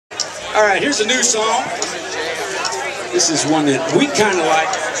All right, here's a new song. This is one that we kind of like.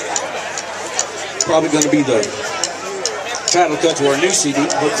 Probably going to be the title cut to our new CD,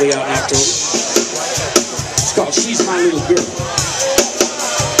 hopefully out in October. It's called She's My Little Girl.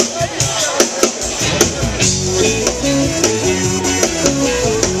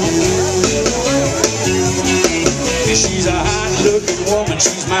 She's a hot-looking woman,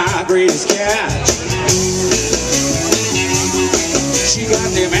 she's my greatest catch. She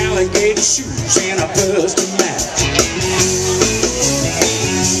got them alligator shoes and a bust to match.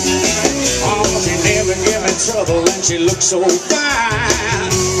 Oh, she never give me trouble and she looks so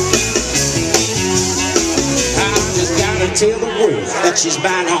fine. I just gotta tell the world that she's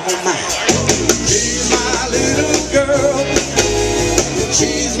mine all mine. She's my little girl.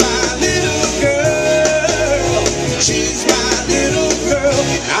 She's my little girl. She's my little girl.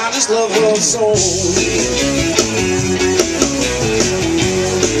 I just love her so.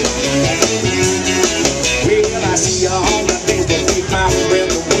 Well, I see her on the face that take my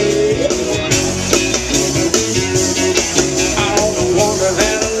breath away. I don't wonder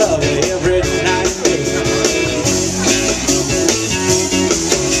that I love her every night and day.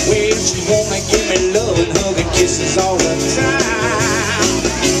 Well, she wanna give me love and hug and kisses all the time.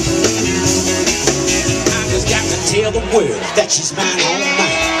 I just got to tell the world that she's mine all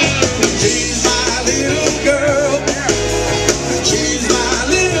mine. She's my little girl. She's my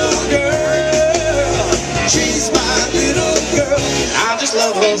little girl. She's my little girl. I just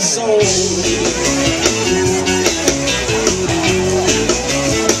love her so.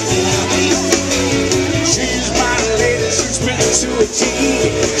 She's my lady, she's written to a T.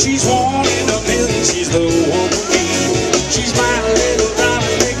 She's one in a million, she's the one for me. She's my little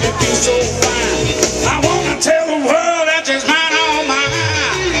diamond, make me feel so fine. I wanna tell the world that she's mine all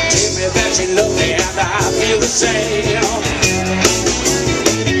mine. Tell me that she loves me and I feel the same.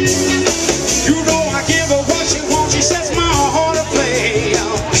 You know I give her what she wants, she sets my heart aflame.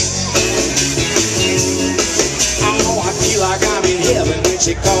 I know I feel like I'm in heaven when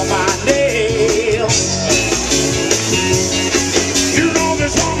she calls my name. You know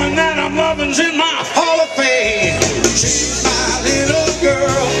this woman that I'm loving's in my Hall of Fame. She's my little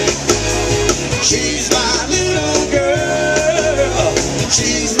girl. She's my little girl.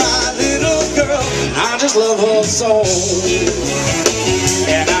 She's my little girl. I just love her so.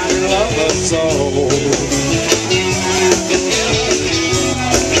 And I love her so.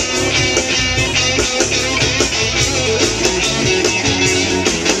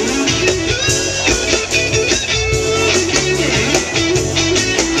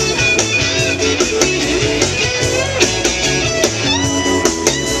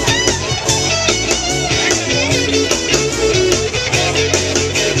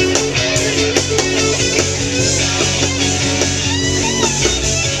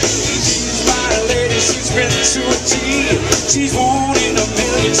 To a T. She's one in a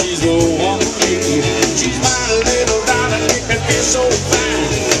million, she's the one for me. She's my little diamond, make me feel so fine.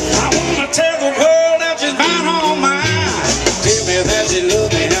 I wanna tell the world that she's mine all mine. Tell me that she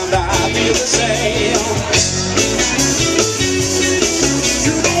loves me and I feel the same.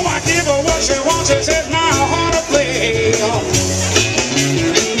 You know I give her what she wants, she sets my heart aflame.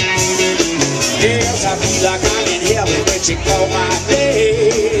 Yes, I feel like I'm in heaven when she calls my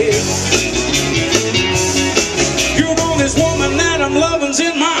name. This woman that I'm loving's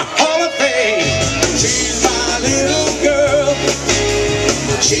in my Hall of Fame. She's my little girl.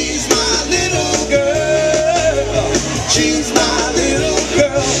 She's my little girl. She's my little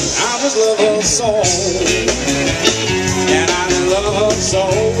girl. I just love her so. And I just love her so.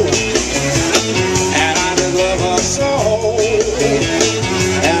 And I just love her so.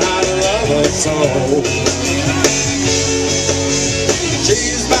 And I just love her so.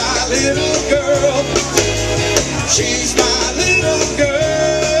 She's my little girl. She's my little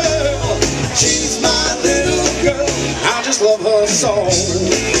girl. She's my little girl. I just love her so.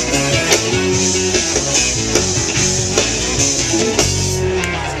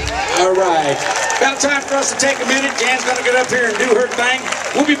 All right. About time for us to take a minute. Jan's going to get up here and do her thing.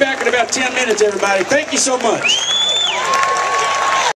 We'll be back in about 10 minutes, everybody. Thank you so much.